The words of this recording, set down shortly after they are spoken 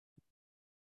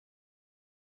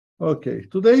Okay,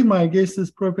 today my guest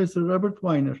is Professor Robert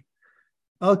Weiner.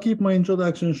 I'll keep my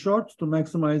introduction short to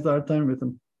maximize our time with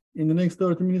him. In the next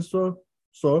 30 minutes or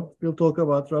so, we'll talk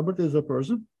about Robert as a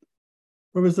person,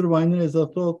 Professor Weiner is a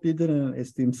thought leader and an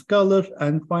esteemed scholar,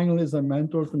 and finally is a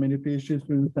mentor to many PhD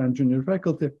students and junior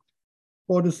faculty.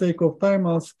 For the sake of time,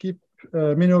 I'll skip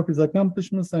many of his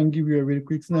accomplishments and give you a very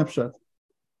quick snapshot.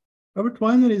 Robert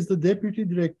Weiner is the Deputy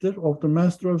Director of the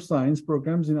Master of Science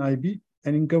programs in IB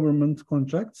and in Government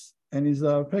Contracts, and is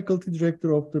a Faculty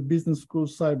Director of the Business School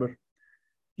Cyber.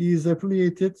 He is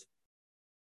affiliated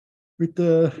with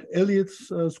the Elliott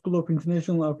School of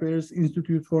International Affairs,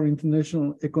 Institute for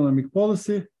International Economic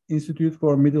Policy, Institute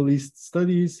for Middle East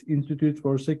Studies, Institute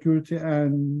for Security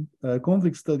and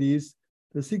Conflict Studies,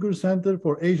 the Sigur Center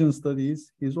for Asian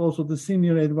Studies. He is also the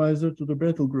Senior Advisor to the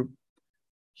Brettel Group.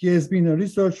 He has been a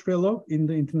research fellow in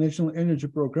the International Energy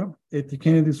Program at the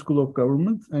Kennedy School of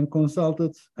Government and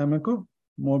consulted Amoco,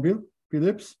 Mobil,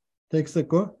 Philips,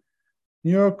 Texaco,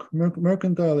 New York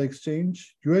Mercantile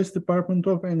Exchange, U.S. Department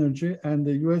of Energy, and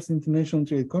the U.S. International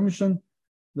Trade Commission,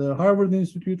 the Harvard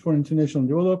Institute for International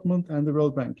Development, and the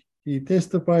World Bank. He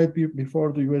testified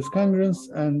before the U.S. Congress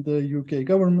and the UK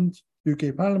government,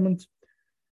 UK Parliament,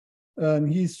 and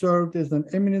he served as an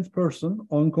eminent person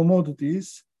on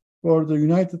commodities for the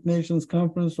United Nations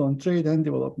Conference on Trade and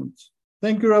Development.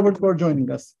 Thank you, Robert, for joining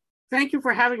us. Thank you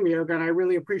for having me, Ergun. I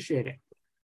really appreciate it.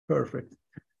 Perfect.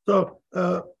 So,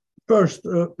 first,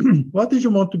 what did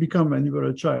you want to become when you were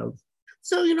a child?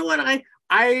 So, you know what?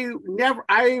 I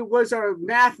was a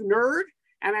math nerd,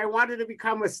 and I wanted to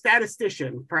become a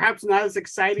statistician. Perhaps not as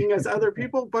exciting as other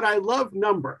people, but I love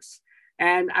numbers.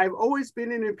 And I've always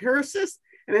been an empiricist.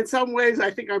 And in some ways, I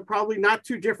think I'm probably not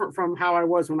too different from how I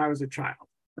was when I was a child.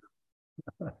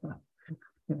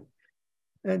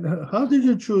 And how did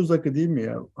you choose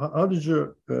academia? How did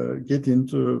you get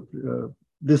into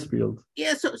this field?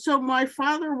 Yeah, so my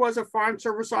father was a Foreign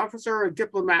Service officer, a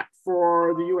diplomat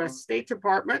for the U.S. State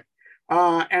Department,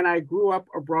 and I grew up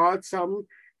abroad some.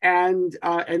 And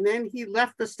then he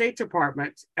left the State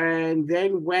Department and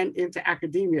then went into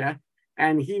academia,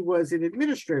 and he was an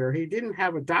administrator. He didn't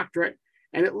have a doctorate,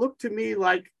 and it looked to me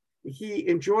like he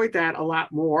enjoyed that a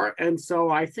lot more. And so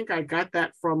I think I got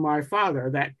that from my father,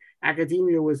 that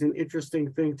academia was an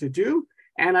interesting thing to do.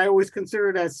 And I always consider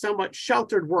it as somewhat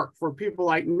sheltered work for people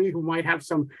like me who might have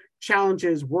some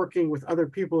challenges working with other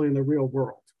people in the real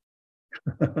world.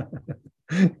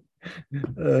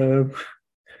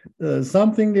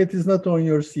 Something that is not on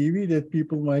your CV that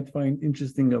people might find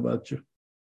interesting about you.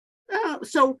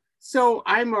 So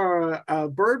I'm a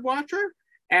bird watcher.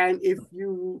 And if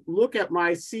you look at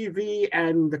my CV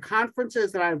and the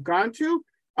conferences that I've gone to,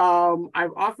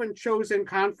 I've often chosen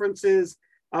conferences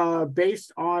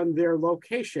based on their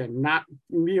location, not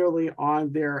merely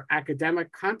on their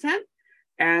academic content.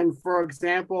 And for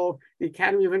example, the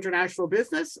Academy of International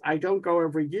Business, I don't go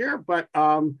every year, but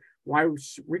I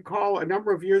recall a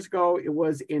number of years ago, it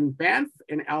was in Banff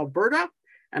in Alberta.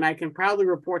 And I can proudly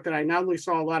report that I not only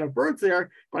saw a lot of birds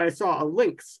there, but I saw a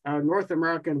lynx, a North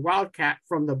American wildcat,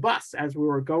 from the bus as we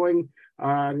were going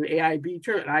an AIB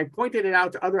tour. And I pointed it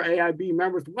out to other AIB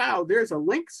members. Wow, there's a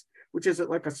lynx, which is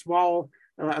like a small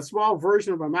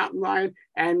version of a mountain lion.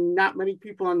 And not many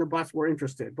people on the bus were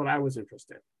interested, but I was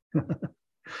interested.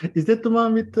 Is that the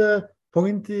one with the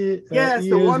pointy yes, ears?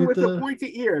 The one with the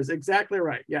pointy ears. Exactly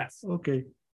right. Yes. Okay.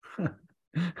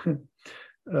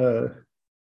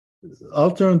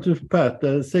 Alternative path,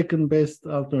 the second best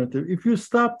alternative. If you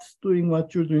stopped doing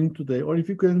what you're doing today, or if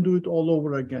you can do it all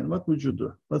over again, what would you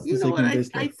do? What's the second best?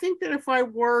 I think that if I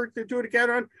were to do it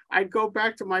again, I'd go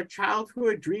back to my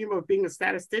childhood dream of being a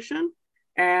statistician.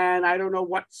 And I don't know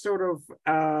what sort of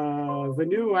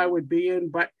venue I would be in,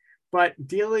 but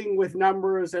dealing with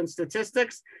numbers and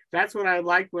statistics, that's what I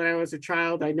liked when I was a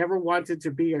child. I never wanted to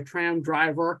be a tram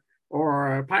driver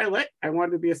or a pilot. I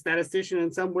wanted to be a statistician.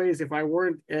 In some ways, if I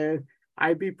weren't an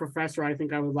IB professor, I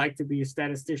think I would like to be a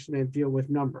statistician and deal with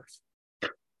numbers.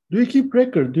 Do you keep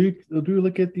record? Do you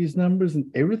look at these numbers and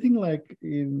everything, like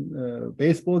in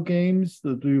baseball games?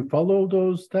 Do you follow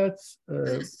those stats?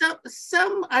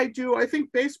 Some I do. I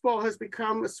think baseball has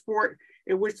become a sport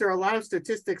in which there are a lot of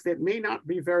statistics that may not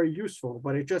be very useful,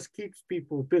 but it just keeps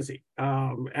people busy.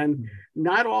 And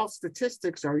not all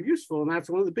statistics are useful. And that's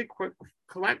one of the big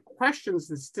questions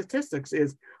in statistics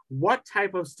is, what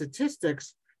type of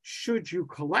statistics should you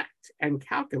collect and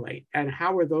calculate? And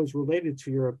how are those related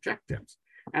to your objectives?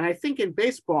 And I think in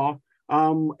baseball,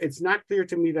 it's not clear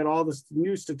to me that all the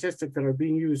new statistics that are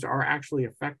being used are actually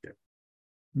effective.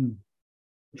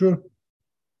 True.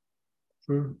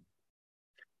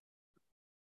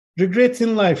 Regrets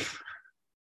in life.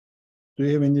 Do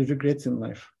you have any regrets in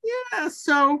life? Yeah,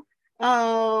 so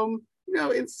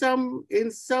in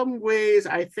some ways,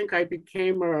 I think I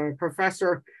became a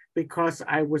professor because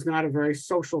I was not a very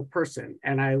social person,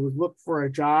 and I would look for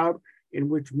a job in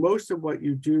which most of what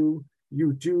you do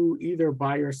either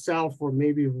by yourself or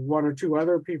maybe one or two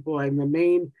other people, and the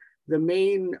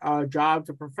main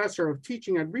jobs of professor of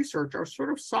teaching and research are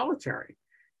sort of solitary.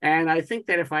 And I think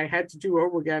that if I had to do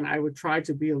over again, I would try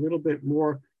to be a little bit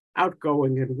more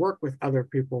outgoing and work with other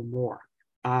people more.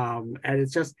 And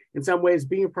it's just, in some ways,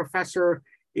 being a professor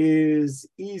is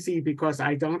easy because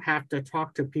I don't have to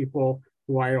talk to people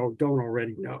who I don't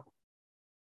already know.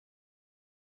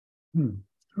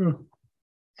 True.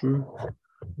 True.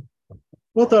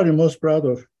 What are you most proud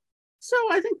of? So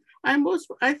I'm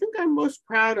most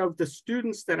proud of the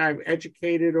students that I've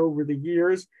educated over the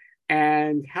years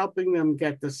and helping them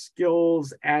get the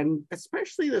skills and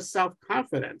especially the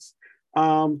self-confidence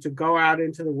to go out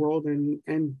into the world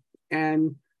and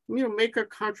make a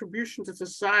contribution to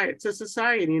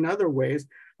society in other ways.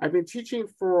 I've been teaching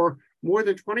for more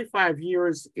than 25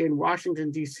 years in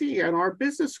Washington, D.C., and our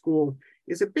business school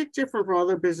is a bit different from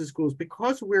other business schools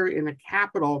because we're in the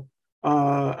capital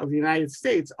of the United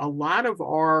States. A lot of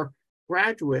our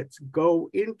graduates go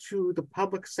into the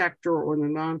public sector or the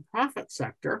nonprofit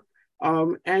sector,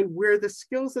 and where the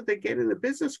skills that they get in the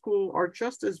business school are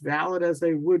just as valid as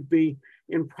they would be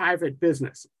in private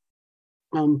business.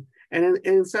 And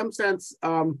in some sense,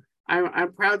 I'm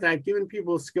proud that I've given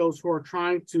people skills who are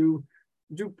trying to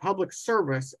do public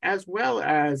service as well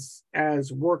as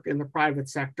work in the private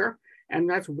sector. And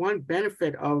that's one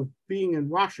benefit of being in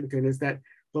Washington, is that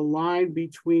the line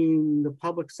between the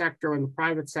public sector and the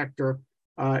private sector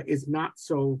is not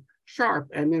so sharp.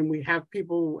 And then we have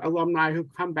alumni who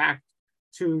come back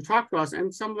to talk to us,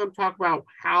 and some of them talk about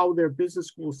how their business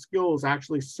school skills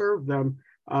actually serve them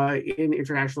in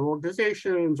international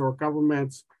organizations or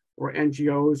governments or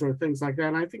NGOs or things like that.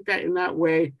 And I think that in that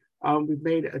way, we've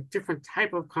made a different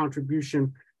type of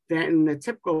contribution than in the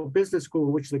typical business school,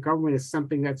 in which the government is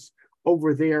something that's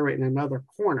over there in another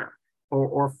corner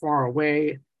or far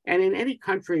away. And in any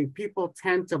country, people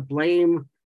tend to blame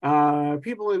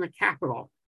people in the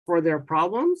capital for their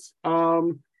problems.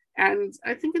 And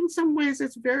I think in some ways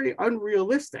it's very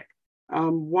unrealistic.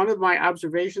 One of my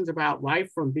observations about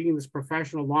life from being in this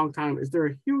profession a long time is there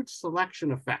are huge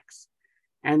selection effects.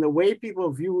 And the way people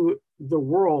view the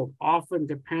world often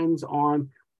depends on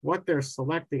what they're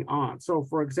selecting on. So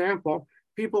for example,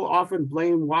 people often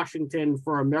blame Washington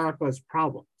for America's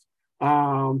problems.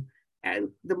 And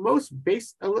the most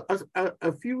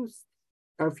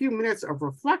a few minutes of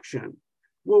reflection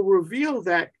will reveal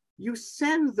that you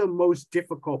send the most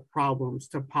difficult problems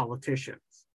to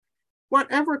politicians.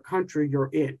 Whatever country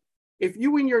you're in, if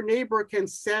you and your neighbor can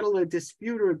settle a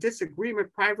dispute or a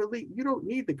disagreement privately, you don't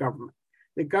need the government.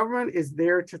 The government is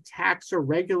there to tax or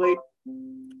regulate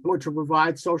or to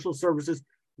provide social services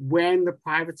when the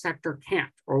private sector can't,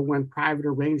 or when private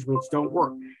arrangements don't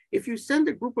work. If you send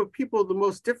a group of people the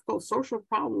most difficult social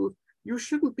problems, you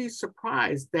shouldn't be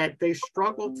surprised that they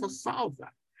struggle to solve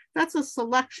them. That's a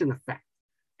selection effect.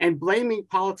 And blaming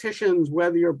politicians,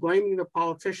 whether you're blaming the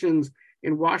politicians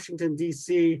in Washington,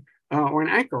 D.C., or in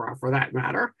Ankara for that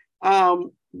matter,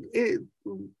 it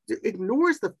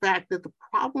ignores the fact that the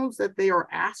problems that they are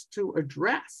asked to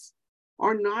address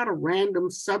are not a random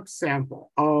subsample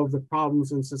of the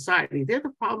problems in society. They're the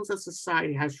problems that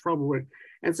society has trouble with.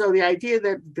 And so the idea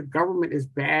that the government is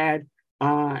bad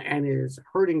and is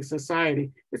hurting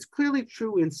society, it's clearly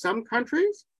true in some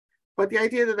countries, but the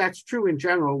idea that that's true in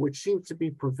general, which seems to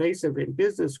be pervasive in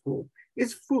business school,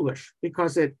 is foolish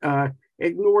because it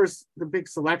ignores the big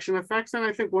selection effects. And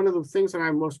I think one of the things that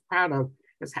I'm most proud of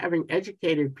is having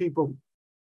educated people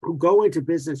who go into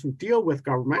business who deal with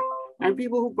government, and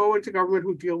people who go into government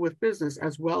who deal with business,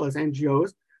 as well as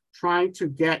NGOs, trying to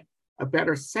get a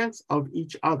better sense of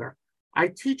each other. I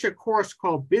teach a course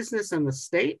called Business and the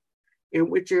State, in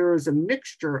which there is a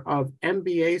mixture of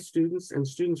MBA students and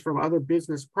students from other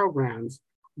business programs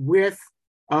with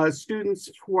students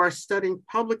who are studying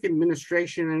public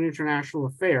administration and international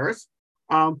affairs.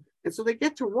 And so they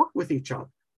get to work with each other,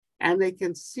 and they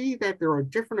can see that there are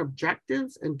different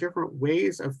objectives and different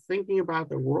ways of thinking about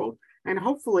the world. And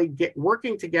hopefully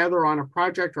working together on a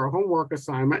project or a homework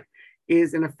assignment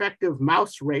is an effective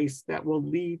mouse race that will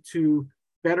lead to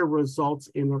better results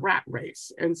in the rat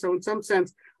race. And so in some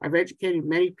sense, I've educated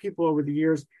many people over the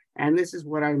years, and this is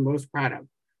what I'm most proud of.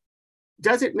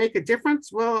 Does it make a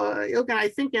difference? Well, Ilgen, I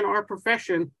think in our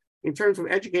profession, in terms of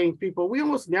educating people, we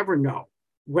almost never know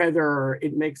whether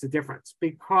it makes a difference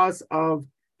because of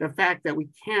the fact that we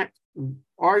can't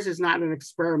ours is not an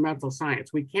experimental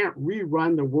science. We can't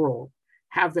rerun the world,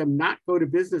 have them not go to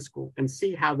business school and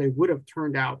see how they would have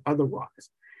turned out otherwise.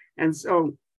 And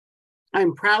so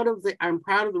I'm proud of the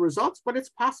results, but it's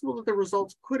possible that the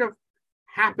results could have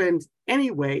happened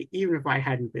anyway, even if I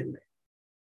hadn't been there.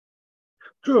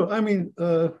 True. I mean,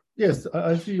 yes,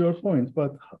 I see your point,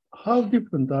 but how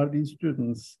different are these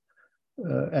students,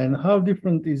 and how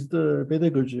different is the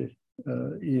pedagogy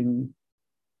in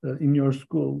your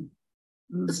school?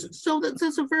 So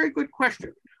that's a very good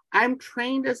question. I'm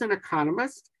trained as an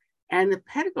economist, and the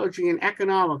pedagogy in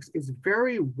economics is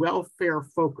very welfare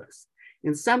focused.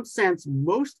 In some sense,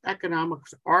 most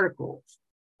economics articles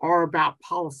are about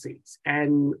policies,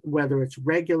 and whether it's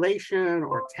regulation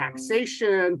or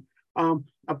taxation,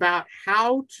 about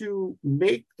how to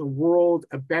make the world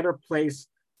a better place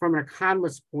from an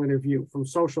economist's point of view, from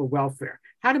social welfare,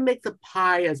 how to make the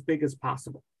pie as big as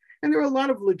possible. And there are a lot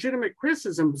of legitimate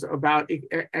criticisms about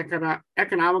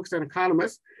economics and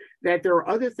economists, that there are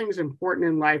other things important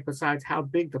in life besides how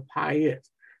big the pie is.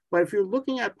 But if you're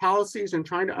looking at policies and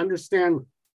trying to understand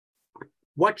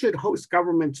what should host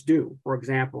governments do, for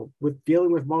example, with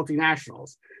dealing with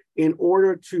multinationals, in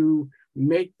order to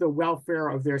make the welfare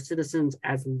of their citizens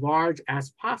as large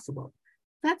as possible,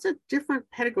 that's a different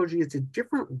pedagogy. It's a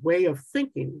different way of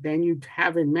thinking than you'd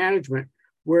have in management,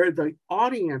 where the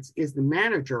audience is the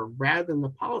manager rather than the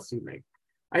policymaker.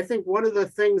 I think one of the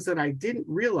things that I didn't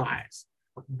realize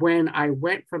when I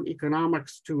went from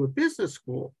economics to a business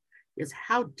school is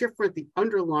how different the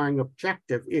underlying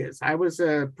objective is. I was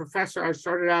a professor. I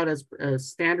started out as a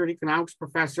standard economics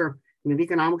professor in an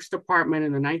economics department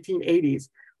in the 1980s,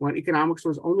 when economics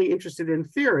was only interested in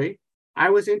theory. I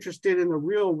was interested in the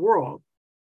real world.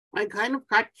 I kind of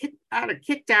got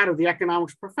kicked out of the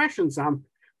economics profession some,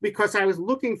 because I was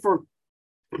looking for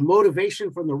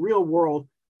motivation from the real world,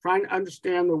 trying to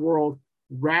understand the world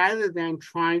rather than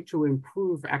trying to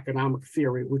improve economic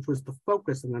theory, which was the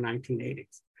focus in the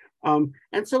 1980s.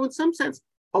 And so in some sense,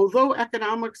 although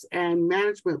economics and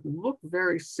management look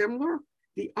very similar,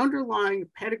 the underlying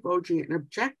pedagogy and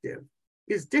objective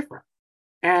is different.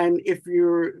 And if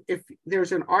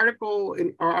there's an article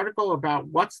about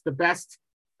what's the best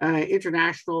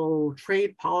international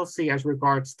trade policy as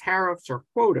regards tariffs or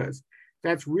quotas,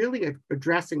 that's really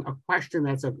addressing a question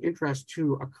that's of interest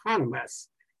to economists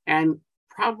and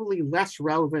probably less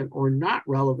relevant or not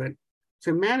relevant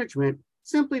to management,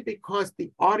 simply because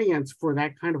the audience for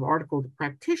that kind of article, the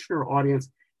practitioner audience,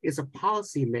 is a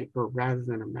policymaker rather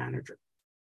than a manager.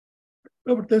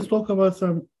 Robert, let's talk about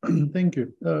some, thank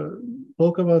you,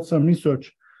 talk about some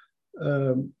research.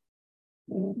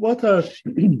 What are,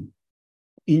 in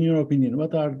your opinion,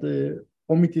 what are the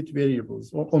omitted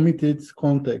variables or omitted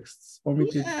contexts,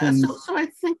 omitted things? So I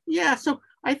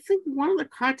think one of the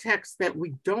contexts that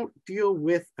we don't deal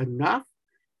with enough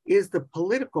is the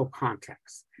political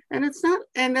context. And it's not,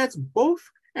 and that's both.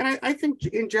 And I think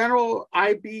in general,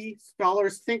 IB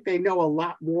scholars think they know a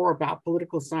lot more about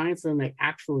political science than they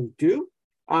actually do.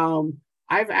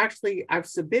 I've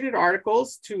submitted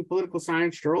articles to political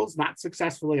science journals, not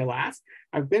successfully, alas.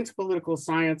 I've been to political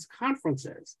science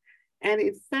conferences. And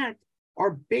in fact,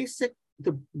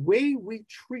 the way we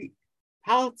treat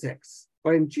politics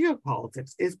or in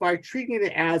geopolitics is by treating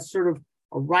it as sort of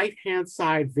a right-hand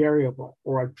side variable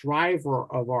or a driver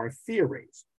of our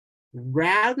theories,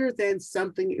 rather than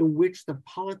something in which the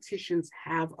politicians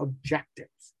have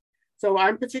objectives. So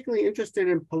I'm particularly interested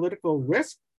in political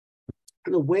risk.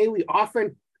 And the way we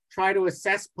often try to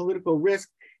assess political risk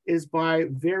is by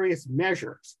various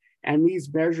measures. And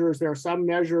these measures, there are some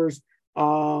measures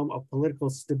of political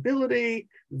stability.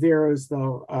 There's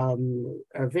the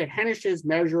Witt Hennisch's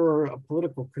measure of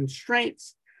political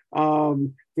constraints.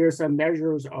 There's some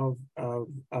measures of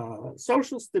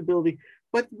social stability,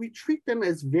 but we treat them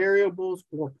as variables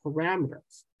or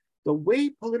parameters. The way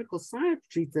political science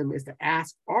treats them is to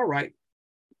ask, all right,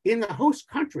 in the host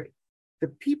country, the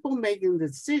people making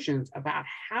decisions about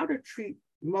how to treat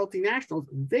multinationals,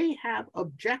 they have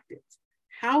objectives.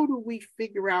 How do we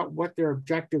figure out what their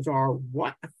objectives are?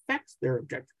 What affects their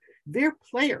objectives? They're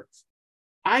players.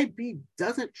 IB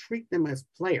doesn't treat them as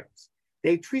players.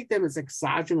 They treat them as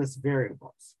exogenous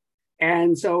variables.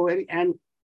 And so, and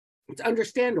it's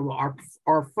understandable,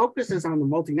 our focus is on the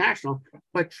multinational,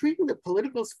 but treating the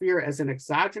political sphere as an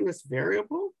exogenous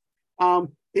variable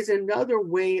is another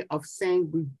way of saying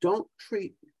we don't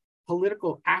treat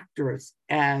political actors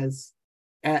as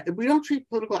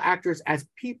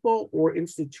people or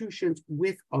institutions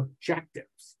with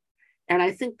objectives. And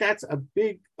I think that's a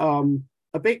big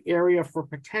area for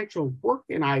potential work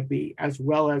in IB, as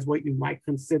well as what you might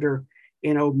consider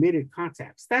in omitted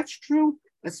context. That's true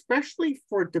especially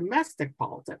for domestic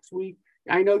politics.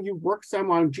 I know you work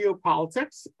some on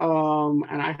geopolitics,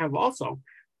 and I have also,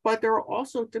 but there are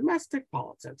also domestic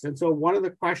politics. And so one of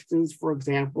the questions, for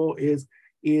example, is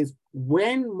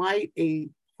when might a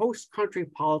host country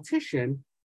politician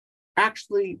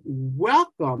actually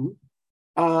welcome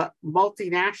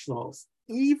multinationals,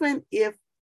 even if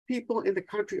people in the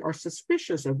country are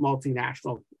suspicious of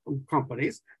multinational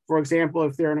companies? For example,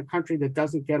 if they're in a country that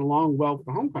doesn't get along well with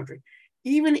the home country,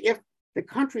 even if the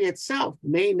country itself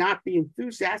may not be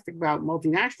enthusiastic about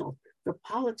multinationals, the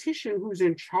politician who's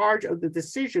in charge of the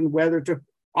decision whether to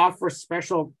offer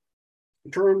special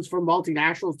terms for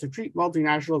multinationals, to treat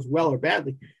multinationals well or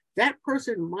badly, that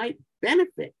person might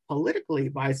benefit politically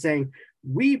by saying,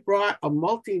 we brought a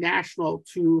multinational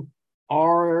to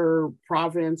our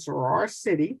province or our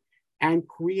city and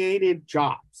created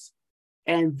jobs.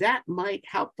 And that might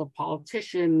help the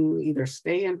politician either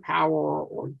stay in power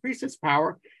or increase its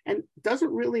power. And it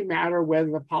doesn't really matter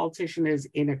whether the politician is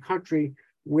in a country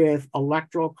with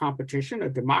electoral competition, a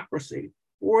democracy,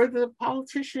 or the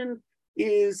politician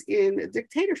is in a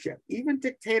dictatorship. Even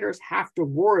dictators have to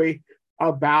worry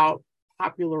about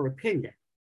popular opinion.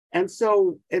 And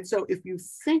so if you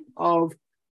think of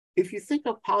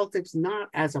politics not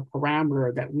as a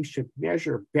parameter that we should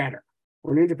measure better,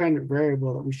 or an independent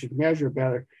variable that we should measure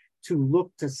better to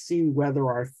look to see whether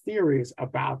our theories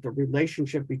about the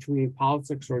relationship between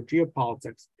politics or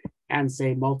geopolitics and,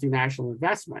 say, multinational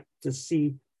investment, to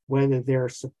see whether they're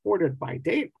supported by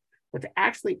data, but to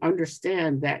actually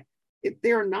understand that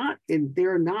they're not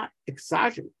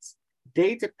exogenous.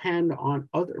 They depend on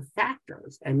other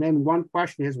factors. And then one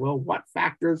question is, well, what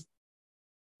factors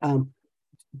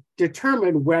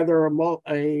determine whether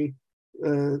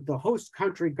the host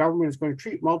country government is going to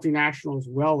treat multinationals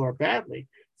well or badly?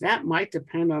 That might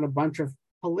depend on a bunch of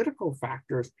political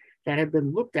factors that have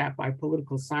been looked at by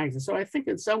political scientists. So I think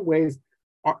in some ways,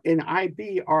 in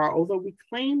IB, although we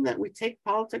claim that we take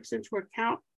politics into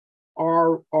account,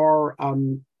 our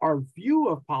view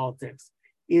of politics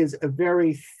is a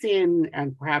very thin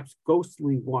and perhaps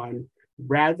ghostly one,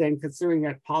 rather than considering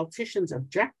that politicians'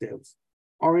 objectives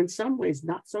are in some ways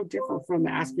not so different from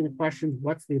asking the question,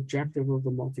 what's the objective of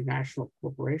the multinational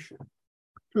corporation?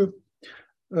 True.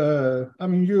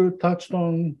 You touched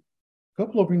on a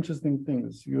couple of interesting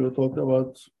things. You talked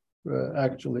about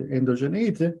actually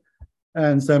endogeneity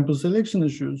and sample selection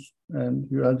issues, and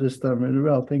you addressed them very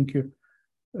well. Thank you.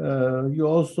 You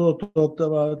also talked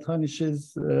about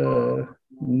Hanish's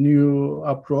new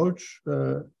approach.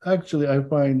 Actually, I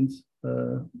find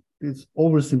it's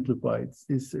oversimplified.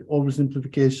 It's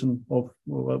oversimplification of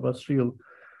what's real.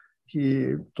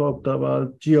 He talked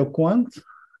about GeoQuant.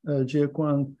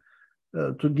 GeoQuant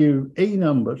to give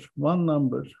one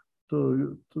number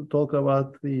to talk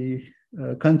about the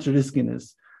country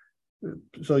riskiness.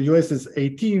 So US is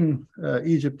 18,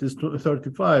 Egypt is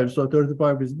 35, so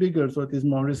 35 is bigger, so it is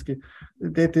more risky.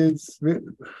 That is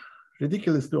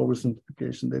ridiculously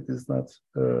oversimplification. That is not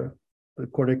the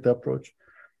correct approach.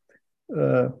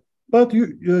 But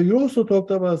you also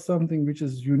talked about something which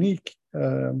is unique,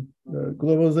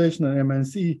 globalization and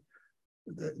MNC.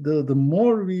 The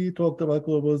more we talked about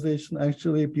globalization,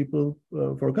 actually people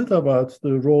forgot about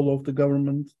the role of the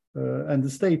government and the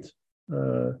state.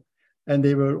 And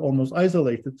they were almost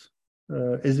isolated,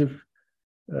 as if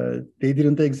they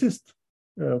didn't exist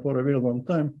for a very long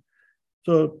time.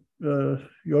 So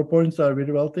your points are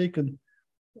very well taken.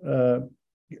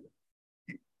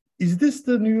 Is this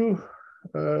the new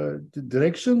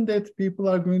direction that people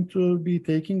are going to be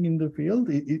taking in the field?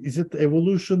 Is it the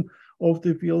evolution of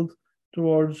the field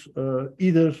towards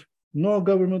either no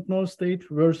government, no state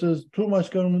versus too much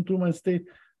government, too much state?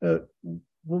 Where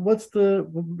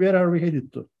are we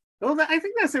headed to? Well, I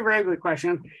think that's a very good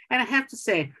question. And I have to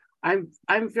say, I'm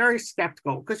very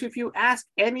skeptical, because if you ask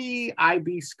any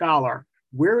IB scholar,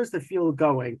 where is the field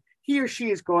going? He or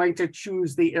she is going to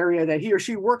choose the area that he or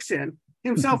she works in,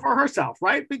 himself or herself,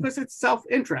 right? Because it's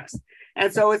self-interest.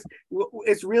 And so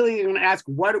it's really going to ask,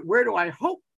 where do I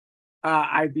hope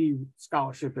IB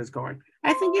scholarship is going?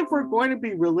 I think if we're going to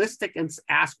be realistic and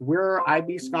ask where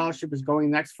IB scholarship is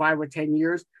going next 5 or 10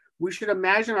 years, we should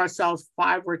imagine ourselves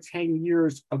 5 or 10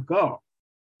 years ago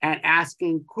and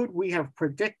asking, could we have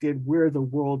predicted where the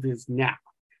world is now?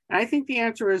 And I think the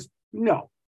answer is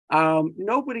no.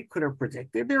 Nobody could have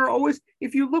predicted. There are always,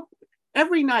 if you look,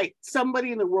 every night,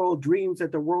 somebody in the world dreams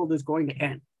that the world is going to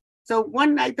end. So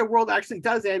one night the world actually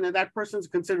does end, and that person's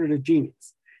considered a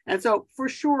genius. And so for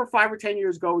sure, 5 or 10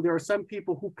 years ago, there are some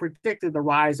people who predicted the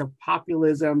rise of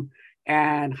populism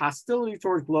and hostility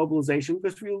towards globalization,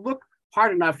 because if you look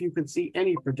hard enough, you can see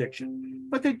any prediction.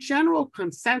 But the general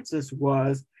consensus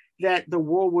was that the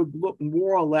world would look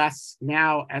more or less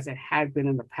now as it had been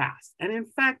in the past. And in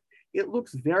fact, it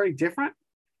looks very different.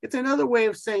 It's another way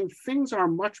of saying things are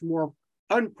much more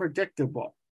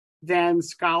unpredictable than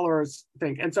scholars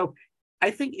think. And so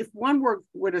I think if one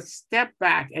were to step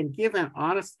back and give an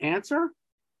honest answer,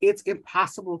 it's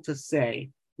impossible to say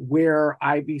where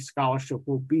IB scholarship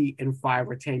will be in 5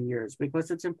 or 10 years, because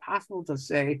it's impossible to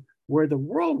say where the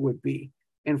world would be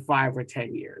in 5 or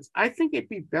 10 years. I think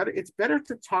it's better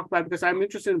to talk about, because I'm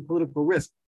interested in political risk,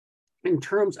 in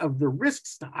terms of the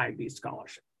risks to IB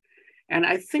scholarship. And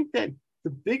I think that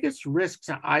the biggest risk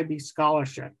to IB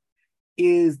scholarship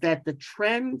is that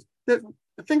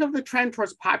think of the trend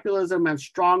towards populism and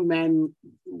strongmen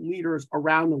leaders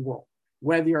around the world,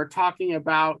 whether you're talking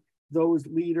about those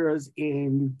leaders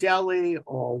in New Delhi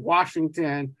or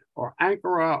Washington or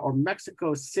Ankara or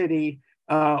Mexico City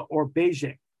or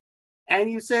Beijing.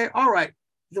 And you say, all right,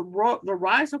 the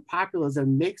rise of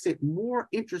populism makes it more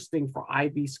interesting for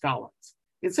IB scholars.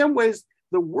 In some ways,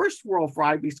 the worst world for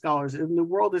IB scholars is the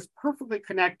world is perfectly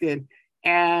connected,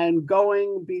 and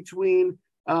going between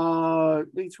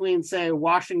say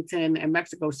Washington and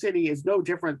Mexico City is no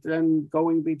different than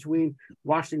going between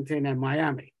Washington and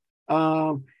Miami.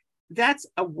 That's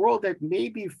a world that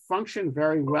maybe function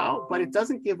very well, but it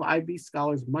doesn't give IB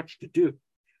scholars much to do.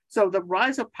 So the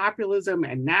rise of populism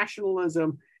and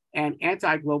nationalism and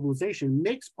anti-globalization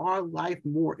makes our life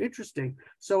more interesting.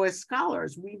 So as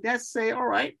scholars, we just say, all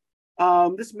right,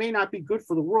 this may not be good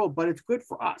for the world, but it's good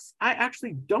for us. I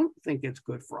actually don't think it's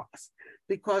good for us,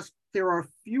 because there are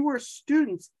fewer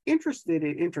students interested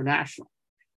in international.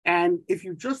 And if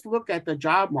you just look at the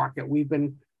job market, we've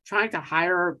been trying to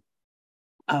hire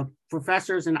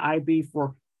professors in IB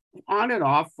for on and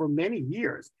off for many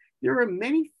years. There are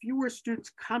many fewer students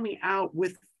coming out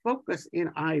with focus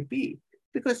in IB,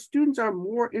 because students are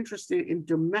more interested in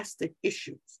domestic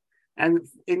issues. And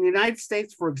in the United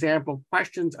States, for example,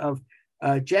 questions of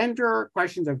gender,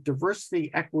 questions of diversity,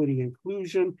 equity,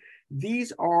 inclusion,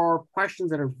 these are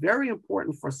questions that are very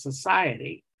important for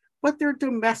society, but they're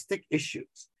domestic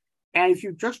issues. And if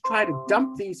you just try to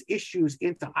dump these issues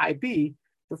into IB,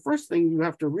 the first thing you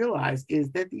have to realize is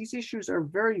that these issues are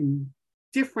very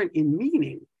different in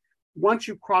meaning once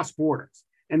you cross borders.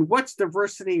 And what's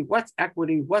diversity, what's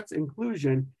equity, what's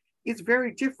inclusion is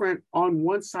very different on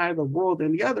one side of the world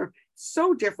and the other,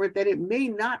 so different that it may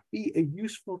not be a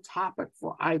useful topic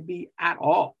for IB at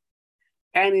all.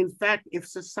 And in fact, if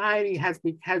society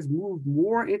has moved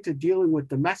more into dealing with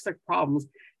domestic problems,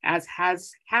 as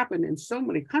has happened in so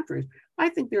many countries, I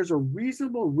think there's a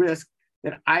reasonable risk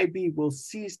that IB will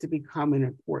cease to become an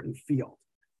important field.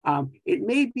 It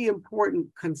may be important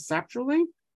conceptually,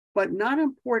 but not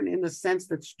important in the sense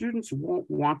that students won't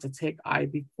want to take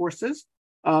IB courses.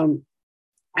 And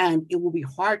it will be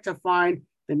hard to find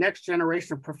the next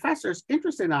generation of professors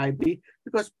interested in IB,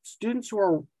 because students who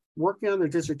are working on their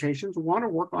dissertations want to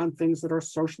work on things that are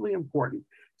socially important.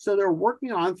 So they're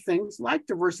working on things like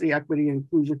diversity, equity, and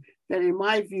inclusion that, in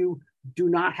my view, do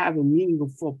not have a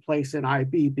meaningful place in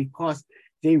IB, because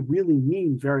they really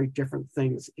mean very different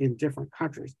things in different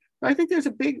countries. But I think there's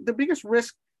the biggest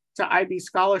risk to IB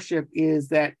scholarship is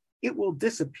that it will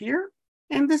disappear.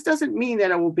 And this doesn't mean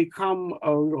that it will become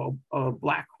a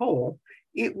black hole.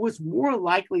 It was more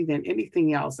likely than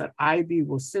anything else that IB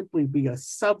will simply be a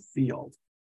subfield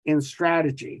in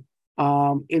strategy,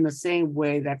 in the same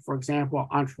way that, for example,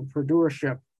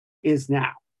 entrepreneurship is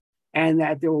now. And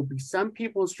that there will be some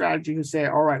people in strategy who say,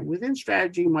 all right, within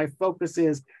strategy, my focus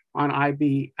is on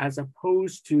IB as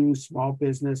opposed to small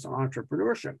business or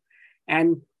entrepreneurship.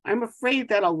 And I'm afraid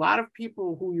that a lot of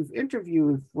people who you've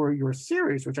interviewed for your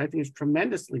series, which I think is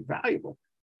tremendously valuable,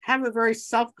 have a very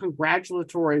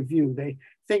self-congratulatory view. They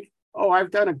think, oh, I've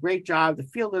done a great job. The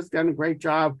field has done a great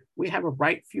job. We have a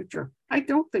bright future. I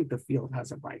don't think the field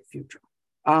has a bright future.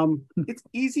 It's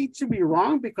easy to be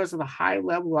wrong because of the high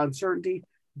level of uncertainty.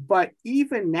 But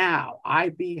even now,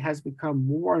 IB has become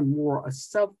more and more a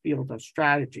subfield of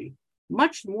strategy,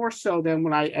 much more so than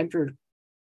when I entered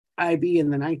IB in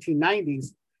the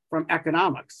 1990s from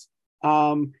economics.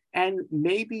 And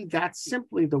maybe that's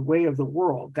simply the way of the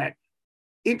world, that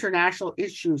international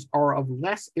issues are of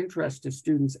less interest to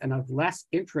students and of less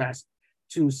interest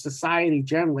to society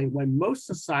generally, when most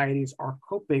societies are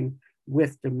coping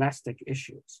with domestic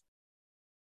issues.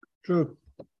 True.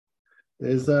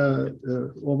 There's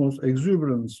almost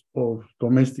exuberance of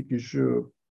domestic issue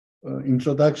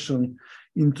introduction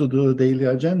into the daily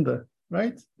agenda,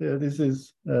 right? This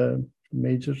is a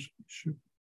major issue.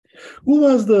 Who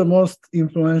was the most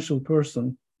influential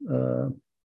person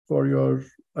for your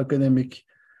academic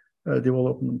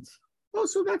development? Oh,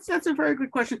 so that's a very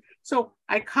good question. So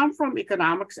I come from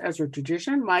economics as a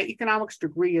tradition. My economics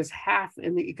degree is half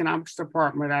in the economics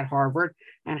department at Harvard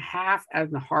and half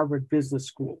at the Harvard Business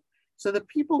School. So the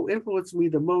people who influence me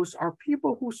the most are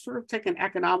people who sort of take an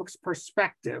economics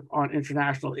perspective on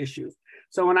international issues.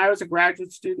 So when I was a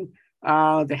graduate student,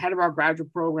 the head of our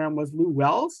graduate program was Lou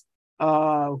Wells,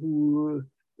 who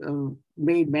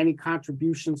made many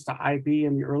contributions to IB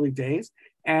in the early days.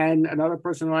 And another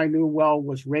person who I knew well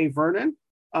was Ray Vernon.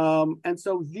 And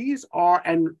so these are,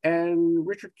 and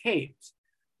Richard Keyes,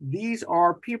 these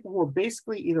are people who are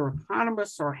basically either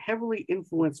economists or heavily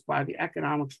influenced by the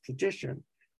economics tradition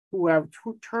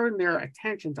who turned their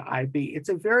attention to IB. It's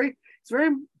very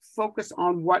focused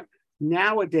on what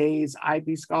nowadays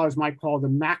IB scholars might call the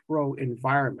macro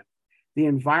environment, the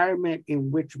environment in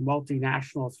which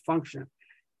multinationals function.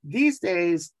 These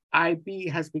days, IB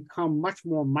has become much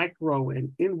more micro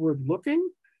and inward looking.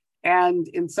 And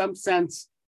in some sense,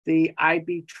 the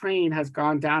IB train has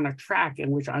gone down a track in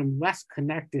which I'm less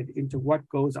connected into what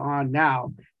goes on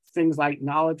now. Things like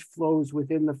knowledge flows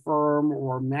within the firm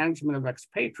or management of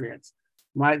expatriates.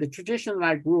 The tradition that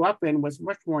I grew up in was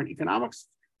much more an economics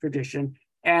tradition.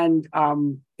 And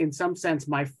in some sense,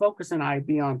 my focus in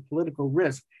IB on political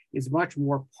risk is much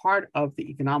more part of the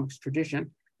economics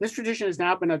tradition. This tradition has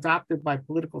now been adopted by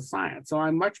political science. So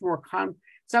I'm much more, in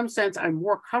some sense, I'm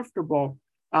more comfortable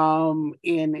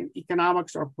in an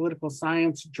economics or political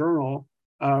science journal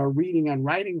reading and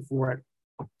writing for it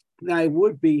than I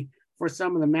would be for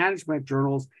some of the management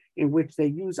journals in which they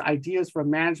use ideas from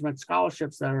management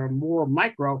scholarships that are more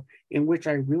micro, in which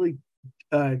I really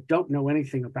don't know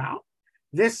anything about.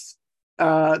 This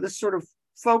sort of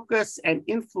focus and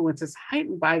influence is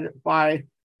heightened by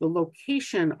the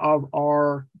location of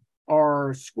our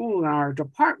school and our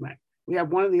department. We have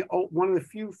one of the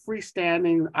few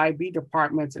freestanding IB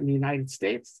departments in the United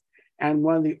States, and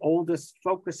one of the oldest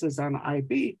focuses on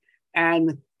IB.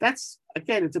 And that's,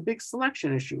 again, it's a big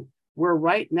selection issue. We're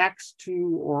right next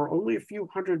to, or only a few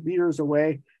hundred meters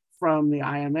away from the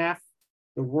IMF,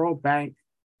 the World Bank,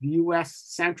 the US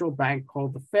central bank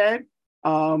called the Fed,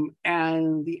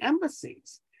 and the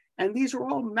embassies. And these are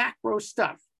all macro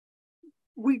stuff.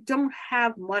 We don't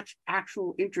have much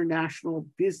actual international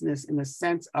business in the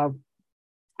sense of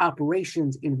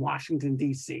operations in Washington,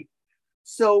 D.C.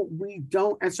 So we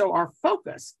don't, and so our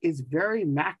focus is very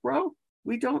macro.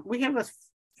 We have a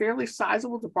fairly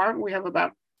sizable department. We have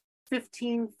about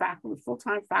 15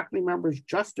 full-time faculty members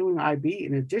just doing IB,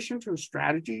 in addition to a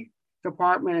strategy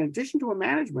department, in addition to a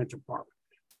management department.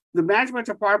 The management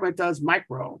department does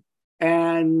micro,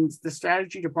 and the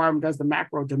strategy department does the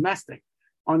macro domestic.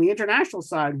 On the international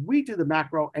side, we do the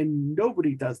macro and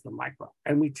nobody does the micro.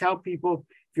 And we tell people,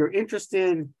 if you're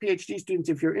interested, PhD students,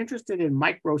 if you're interested in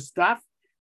micro stuff,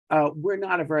 we're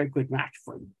not a very good match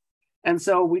for you. And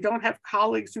so we don't have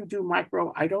colleagues who do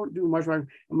micro. I don't do much micro.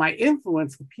 My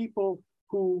influence, the people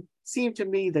who seem to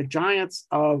me the giants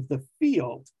of the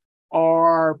field,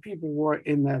 are people who are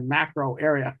in the macro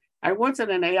area. I once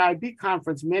at an AIB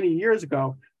conference many years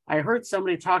ago, I heard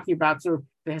somebody talking about sort of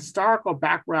the historical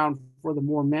background for the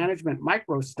more management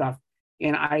micro stuff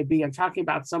in IB, and talking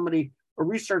about somebody, a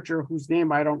researcher whose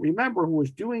name I don't remember, who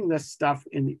was doing this stuff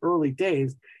in the early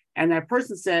days. And that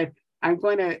person said, I'm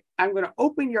going to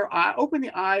open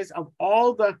the eyes of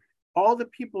all the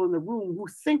people in the room who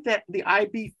think that the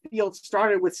IB field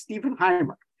started with Stephen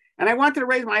Heimer. And I wanted to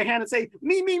raise my hand and say,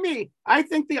 me. I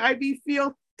think the IB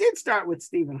field did start with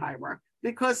Stephen Heimer,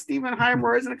 because Stephen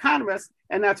Heimer is an economist,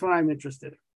 and that's what I'm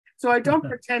interested in. So I don't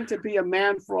pretend to be a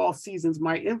man for all seasons.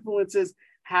 My influences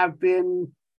have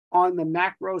been on the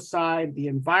macro side, the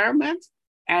environment,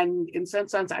 and in some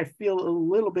sense, I feel a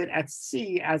little bit at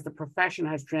sea as the profession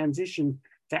has transitioned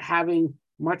to having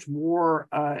much more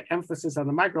emphasis on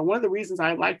the micro. One of the reasons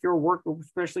I like your work,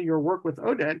 especially your work with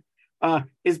Oded,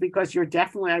 is because you're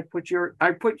definitely, I put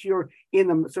you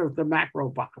in the sort of the macro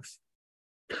box.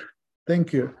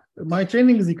 Thank you. My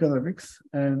training is economics,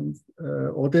 and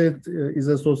Oded is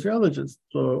a sociologist.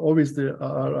 So obviously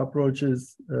our approach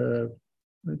is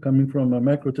coming from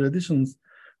macro traditions.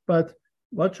 But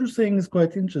what you're saying is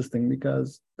quite interesting,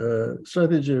 because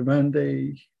strategy, when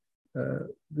the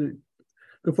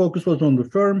focus was on the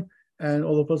firm, and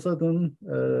all of a sudden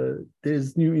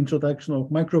there's new introduction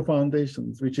of micro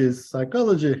foundations, which is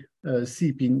psychology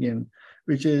seeping in,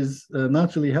 which is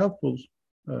not really helpful.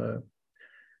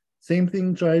 Same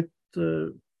thing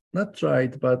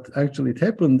but actually it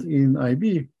happened in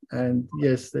IB. And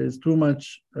yes, there's too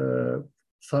much,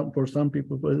 for some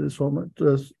people, but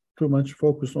there's too much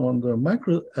focus on the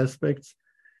micro aspects.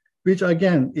 which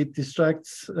again, it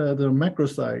distracts the macro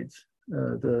side,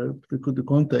 the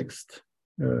context.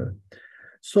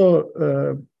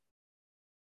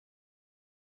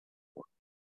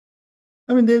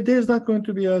 I mean, there's not going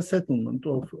to be a settlement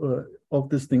of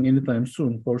this thing anytime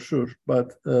soon, for sure.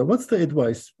 But what's the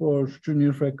advice for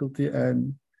junior faculty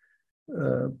and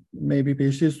maybe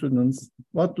PhD students,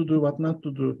 what to do, what not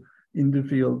to do in the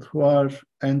field who are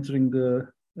entering the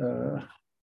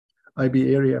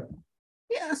IB area?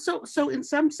 Yeah, so in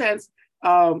some sense,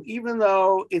 even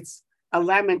though it's a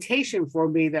lamentation for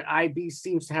me that IB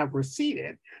seems to have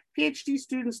receded, PhD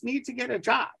students need to get a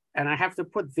job, and I have to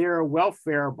put their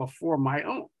welfare before my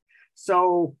own.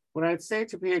 So what I'd say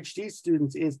to PhD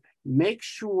students is make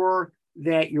sure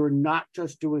that you're not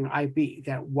just doing IB,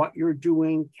 that what you're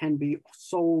doing can be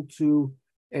sold to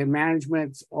a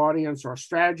management audience or a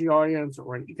strategy audience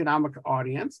or an economic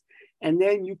audience. And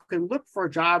then you can look for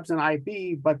jobs in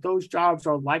IB, but those jobs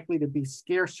are likely to be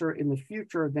scarcer in the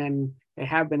future than they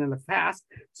have been in the past.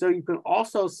 So you can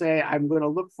also say, I'm going to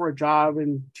look for a job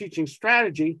in teaching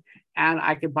strategy. And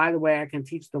I can, by the way, I can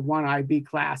teach the one IB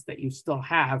class that you still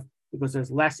have because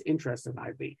there's less interest in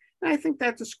IB. And I think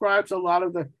that describes a lot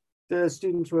of the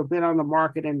students who have been on the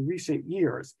market in recent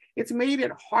years. It's made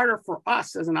it harder for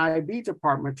us as an IB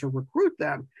department to recruit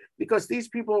them because these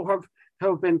people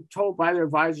have been told by their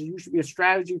advisors, you should be a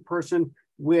strategy person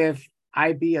with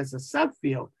IB as a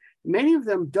subfield. Many of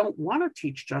them don't want to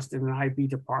teach just in an IB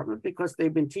department because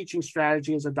they've been teaching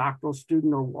strategy as a doctoral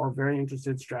student or very interested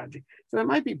in strategy. So it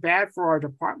might be bad for our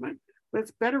department, but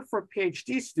it's better for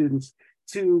PhD students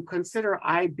to consider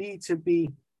IB to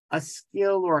be a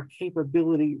skill or a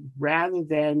capability rather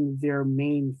than their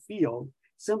main field,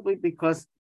 simply because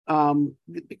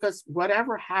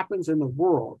whatever happens in the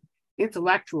world,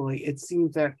 intellectually, it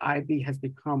seems that IB has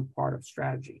become part of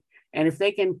strategy. And if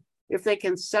they can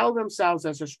sell themselves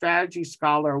as a strategy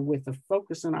scholar with a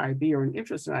focus on IB or an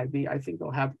interest in IB, I think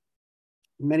they'll have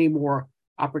many more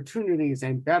opportunities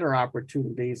and better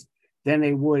opportunities than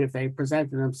they would if they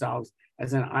presented themselves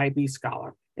as an IB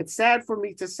scholar. It's sad for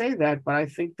me to say that, but I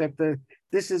think that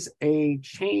this is a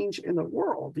change in the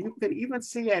world. You can even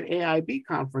see at AIB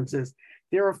conferences,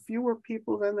 there are fewer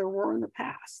people than there were in the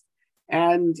past.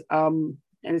 And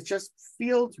it's just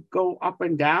fields go up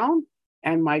and down.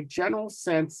 And my general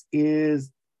sense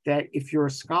is that if you're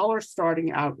a scholar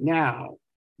starting out now,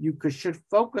 you should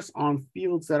focus on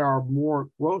fields that are more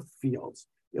growth fields.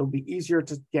 It'll be easier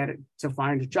to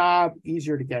find a job,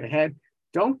 easier to get ahead.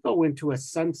 Don't go into a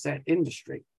sunset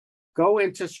industry. Go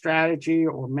into strategy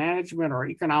or management or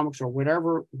economics or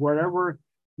whatever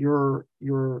your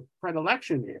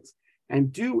predilection is,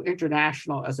 and do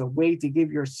international as a way to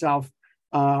give yourself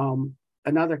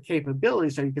another capability.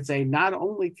 So you could say, not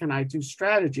only can I do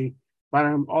strategy, but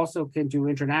I also can do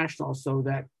international so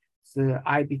that the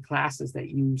IB classes that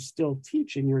you still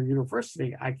teach in your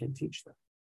university, I can teach them.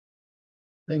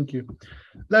 Thank you.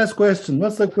 Last question.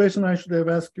 What's the question I should have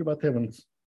asked you about Evans?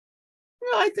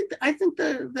 Well, I think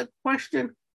the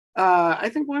question, I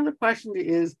think one of the questions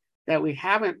is that we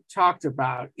haven't talked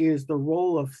about is the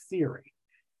role of theory.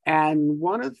 And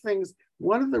one of the things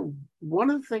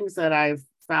that I've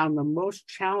found the most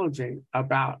challenging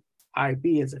about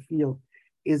IB as a field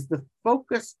is the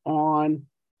focus on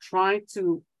trying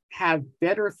to have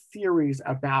better theories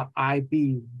about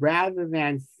IB rather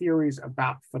than theories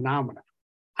about phenomena.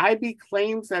 IB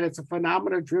claims that it's a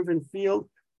phenomena-driven field,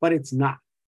 but it's not,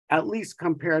 at least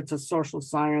compared to social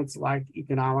science like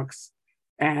economics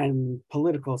and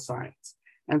political science.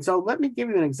 And so let me give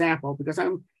you an example, because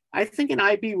I think in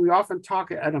IB, we often talk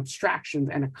an abstraction,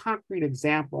 and a concrete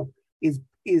example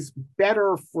is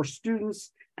better for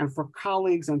students and for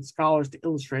colleagues and scholars to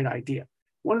illustrate idea.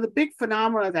 One of the big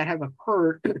phenomena that have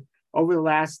occurred over the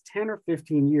last 10 or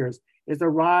 15 years is the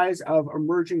rise of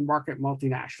emerging market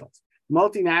multinationals.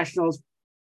 Multinationals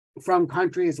from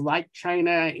countries like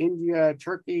China, India,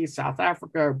 Turkey, South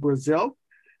Africa, Brazil.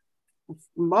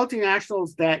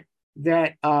 Multinationals that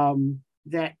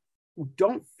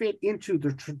don't fit into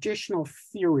the traditional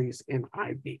theories in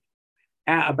IB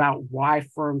about why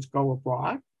firms go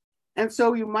abroad. And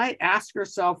so you might ask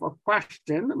yourself a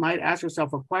question,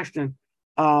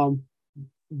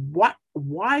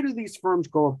 why do these firms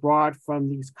go abroad from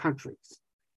these countries?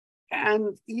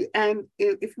 And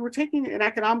if you were taking an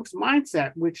economics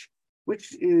mindset, which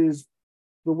is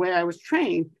the way I was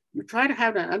trained, you try to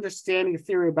have an understanding of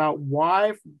theory about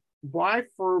why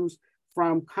firms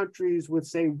from countries with,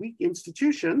 say, weak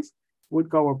institutions would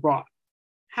go abroad.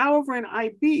 However, in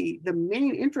IB, the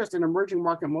main interest in emerging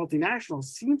market multinationals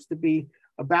seems to be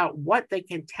about what they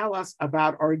can tell us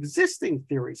about our existing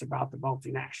theories about the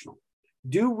multinational.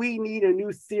 Do we need a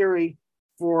new theory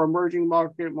for emerging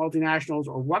market multinationals,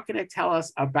 or what can it tell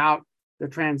us about the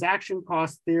transaction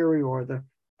cost theory or the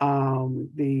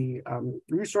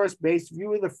resource-based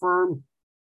view of the firm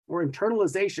or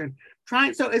internalization?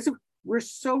 We're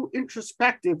so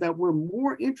introspective that we're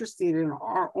more interested in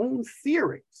our own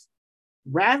theories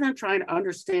rather than trying to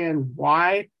understand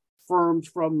why firms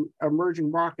from emerging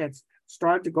markets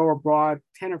started to go abroad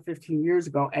 10 or 15 years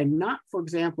ago and not, for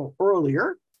example,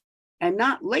 earlier and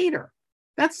not later.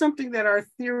 That's something that our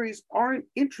theories aren't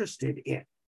interested in.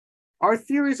 Our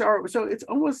theories are, so it's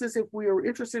almost as if we are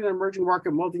interested in emerging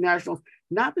market multinationals,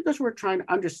 not because we're trying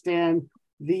to understand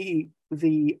the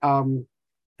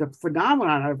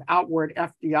phenomenon of outward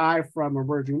FDI from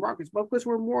emerging markets, but because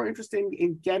we're more interested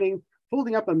in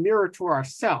holding up a mirror to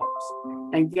ourselves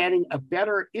and getting a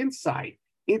better insight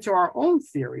into our own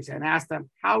theories and ask them,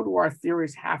 how do our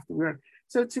theories have to work?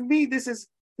 So to me, this is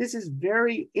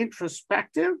very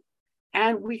introspective,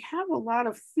 and we have a lot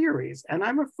of theories, and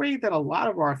I'm afraid that a lot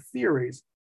of our theories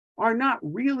are not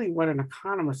really what an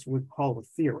economist would call a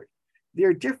theory.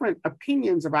 They're different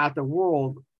opinions about the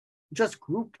world, just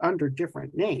grouped under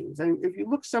different names. And if you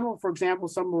look for example,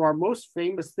 some of our most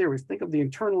famous theories, think of the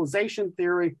internalization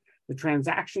theory, the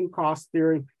transaction cost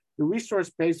theory, the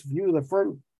resource-based view of the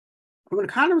firm. From an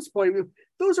economist's point of view,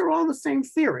 those are all the same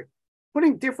theory.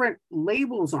 Putting different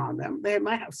labels on them, they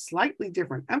might have slightly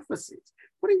different emphases.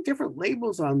 Putting different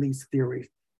labels on these theories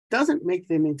doesn't make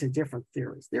them into different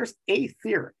theories. There's a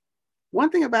theory. One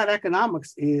thing about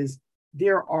economics is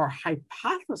there are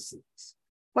hypotheses,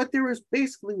 but there is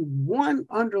basically one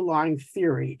underlying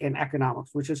theory in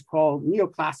economics, which is called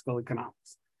neoclassical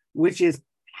economics, which is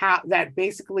how that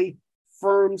basically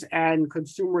firms and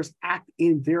consumers act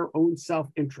in their own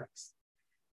self-interest.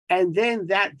 And then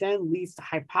that leads to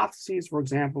hypotheses, for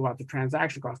example, about the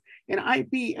transaction cost. In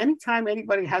IB, anytime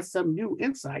anybody has some new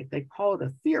insight, they call it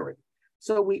a theory.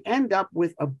 So we end up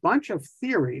with a bunch of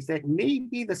theories that may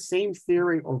be the same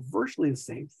theory or virtually the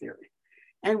same theory.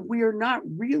 And we are not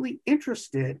really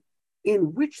interested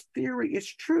in which theory is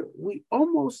true. We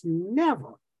almost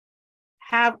never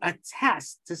have a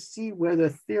test to see whether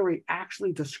theory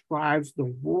actually describes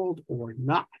the world or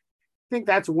not. I think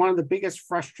that's one of the biggest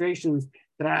frustrations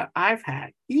that I've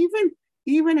had. Even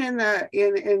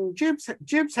in Jibs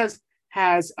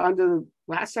has under the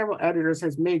last several editors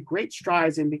has made great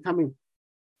strides in becoming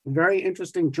a very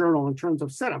interesting journal in terms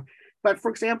of setup. But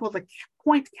for example, the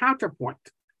point counterpoint,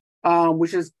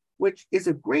 which is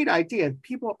a great idea.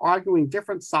 People arguing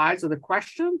different sides of the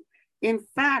question. In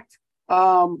fact,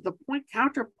 the point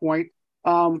counterpoint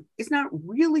is not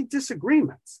really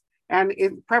disagreements. And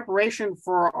in preparation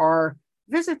for our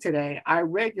visit today, I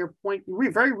read your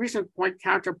very recent point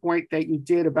counterpoint that you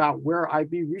did about where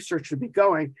IB research should be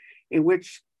going, in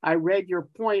which I read your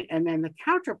point and then the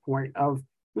counterpoint of,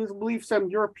 I believe, some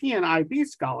European IB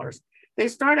scholars. They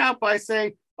start out by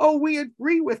saying, oh, we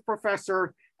agree with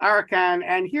Professor Arakan,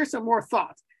 and here's some more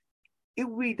thoughts. It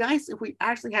would be nice if we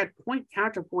actually had point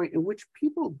counterpoint in which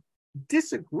people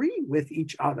disagree with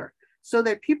each other so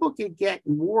that people can get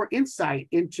more insight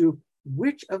into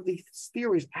which of these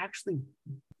theories actually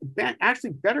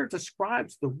better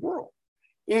describes the world.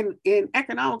 In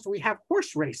economics, we have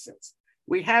horse races.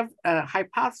 We have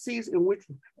hypotheses in which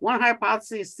one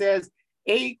hypothesis says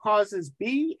A causes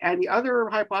B, and the other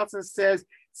hypothesis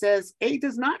says A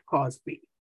does not cause B.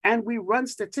 And we run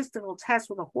statistical tests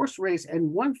with a horse race,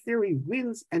 and one theory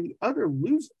wins and the other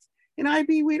loses. In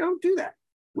IB, we don't do that.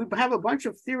 We have a bunch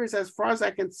of theories, as far as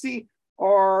I can see,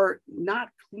 are not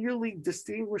clearly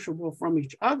distinguishable from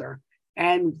each other.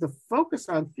 And the focus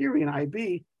on theory in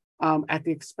IB at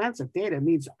the expense of data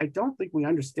means I don't think we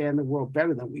understand the world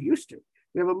better than we used to.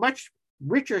 We have a much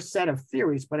richer set of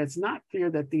theories, but it's not clear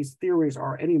that these theories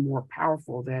are any more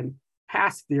powerful than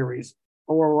past theories,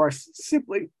 or are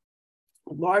simply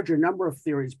a larger number of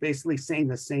theories basically saying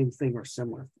the same thing or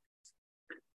similar things.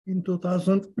 In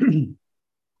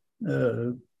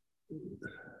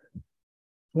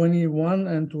 2021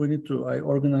 and 22, I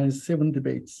organized 7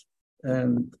 debates,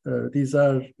 and these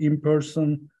are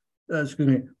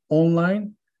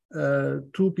online,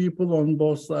 2 people on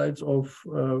both sides of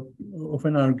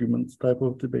an argument type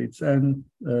of debates. And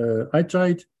I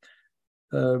tried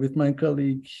with my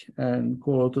colleague and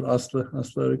co-author Aslı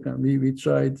Arıkan, we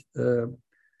tried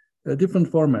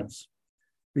different formats.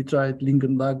 We tried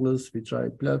Lincoln Douglas, we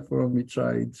tried platform, we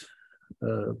tried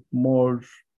more,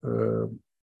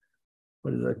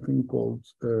 what is that thing called?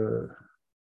 There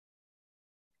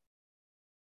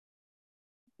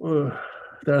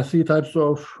are 3 types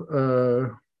of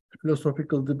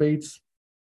philosophical debates.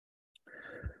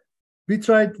 we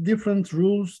tried different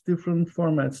rules, different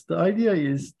formats. The idea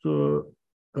is to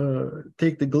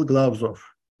take the gloves off,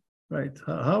 right?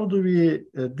 How do we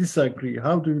disagree?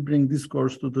 How do we bring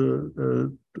discourse to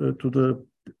the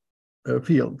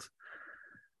field?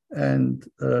 And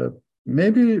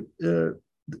maybe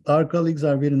our colleagues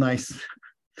are very nice.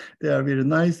 They are very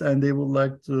nice, and they would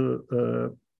like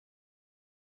to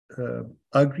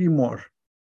agree more.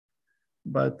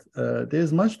 But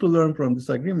there's much to learn from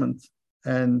disagreement.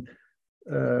 And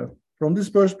from this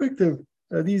perspective,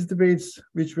 these debates,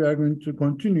 which we are going to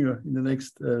continue in the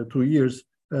next 2 years,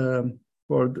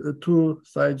 for the two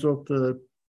sides of the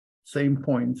same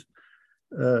point,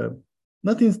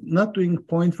 not doing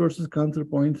point versus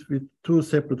counterpoint with two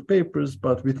separate papers,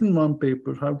 but within one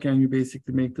paper, how can you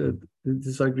basically make the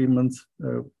disagreements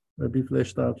be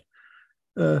fleshed out?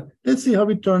 Let's see how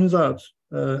it turns out.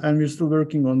 And we're still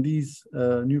working on these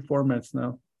new formats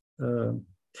now.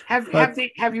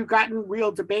 Have you gotten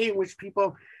real debate in which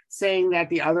people saying that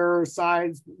the other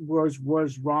side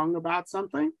was wrong about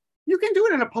something? You can do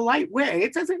it in a polite way.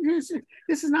 It doesn't.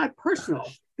 This is not personal.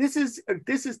 This is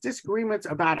disagreements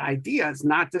about ideas,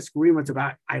 not disagreements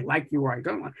about I like you or I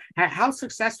don't like. How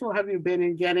successful have you been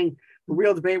in getting a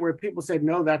real debate where people said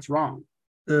no, that's wrong?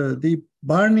 The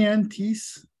Barney and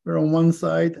Thies were on one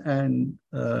side, and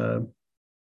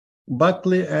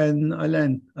Buckley and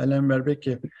Alain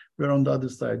Verbeke were on the other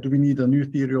side. Do we need a new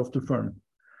theory of the firm?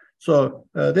 So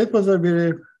that was a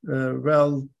very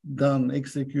well done,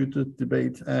 executed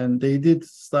debate, and they did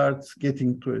start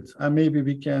getting to it. And maybe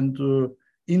we can do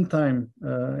in time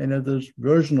another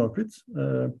version of it.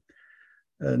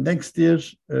 Next year,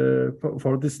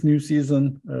 for this new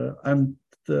season, I'm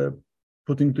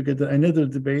putting together another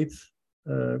debate,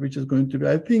 which is going to be,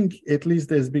 I think, at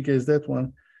least as big as that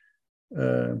one,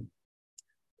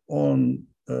 on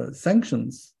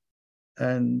sanctions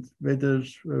and whether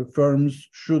firms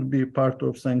should be part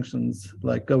of sanctions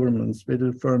like governments,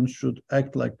 whether firms should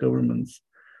act like governments,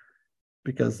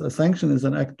 because a sanction is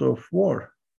an act of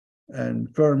war,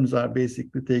 and firms are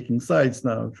basically taking sides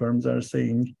now. Firms are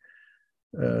saying,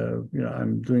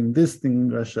 I'm doing this thing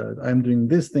in Russia, I'm doing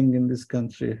this thing in this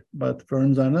country, but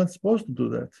firms are not supposed to do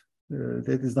that.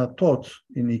 That is not taught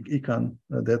in econ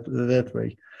that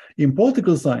way. In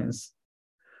political science,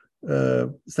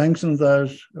 sanctions are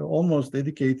almost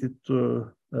dedicated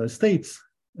to states.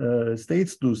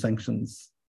 States do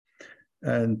sanctions.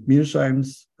 And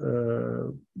Mearsheimer's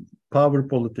power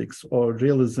politics or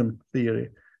realism theory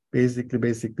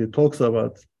basically talks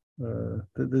about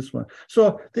this one.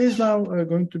 So there is now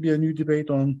going to be a new debate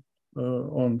on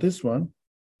this one.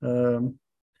 The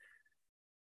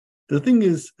thing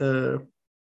is,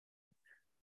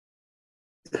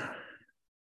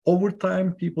 over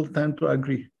time, people tend to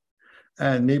agree,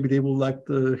 and maybe they would like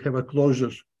to have a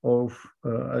closure of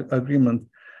agreement.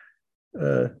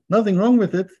 Nothing wrong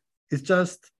with it. It's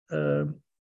just,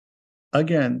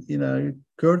 again, in a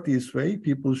courteous way,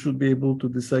 people should be able to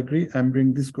disagree and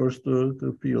bring discourse to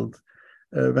the field.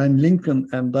 When Lincoln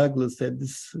and Douglas had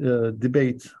this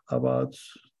debate about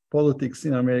politics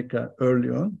in America early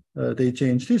on, they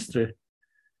changed history.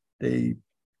 They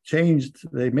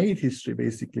made history,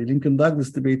 basically.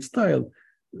 Lincoln-Douglas debate style,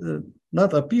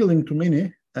 not appealing to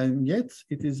many, and yet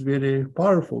it is very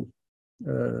powerful.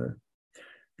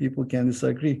 People can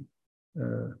disagree,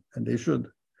 and they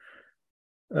should.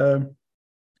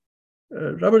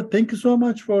 Robert, thank you so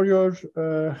much for your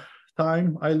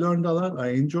time. I learned a lot.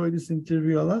 I enjoyed this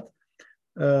interview a lot.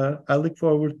 I look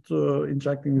forward to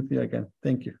interacting with you again.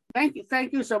 Thank you.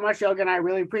 Thank you so much, Ilgen. I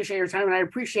really appreciate your time, and I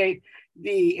appreciate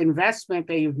the investment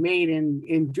that you've made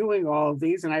in doing all of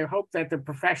these. And I hope that the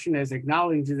profession is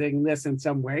acknowledging this in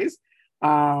some ways.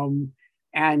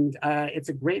 It's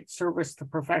a great service to the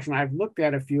profession. I've looked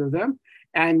at a few of them,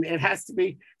 and it has to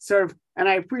be served. And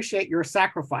I appreciate your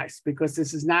sacrifice, because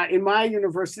this is not in my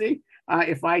university.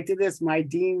 If I did this, my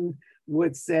dean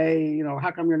would say,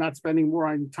 how come you're not spending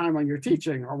more time on your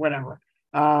teaching or whatever?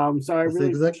 So I really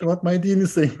exactly what my dean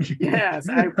is saying. Yes,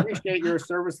 I appreciate your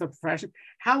service to the profession.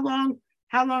 How long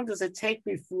does it take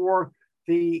before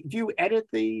do you edit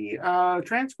the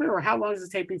transcript, or how long does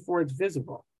it take before it's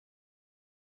visible?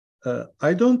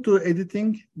 I don't do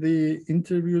editing. The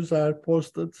interviews are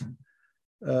posted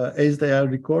as they are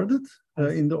recorded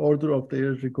in the order of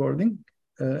their recording.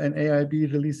 And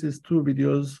AIB releases 2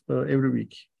 videos every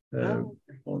week on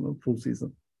a full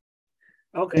season.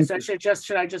 Okay, so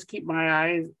should I just keep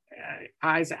my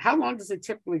eyes? How long does it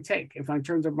typically take, if in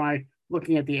terms of my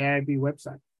looking at the AIB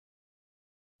website?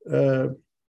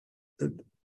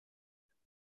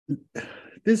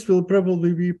 This will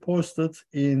probably be posted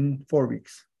in 4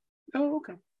 weeks. Oh,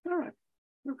 okay. All right.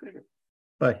 Okay.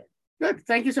 Bye. Good.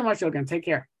 Thank you so much, Ilgen. Take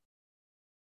care.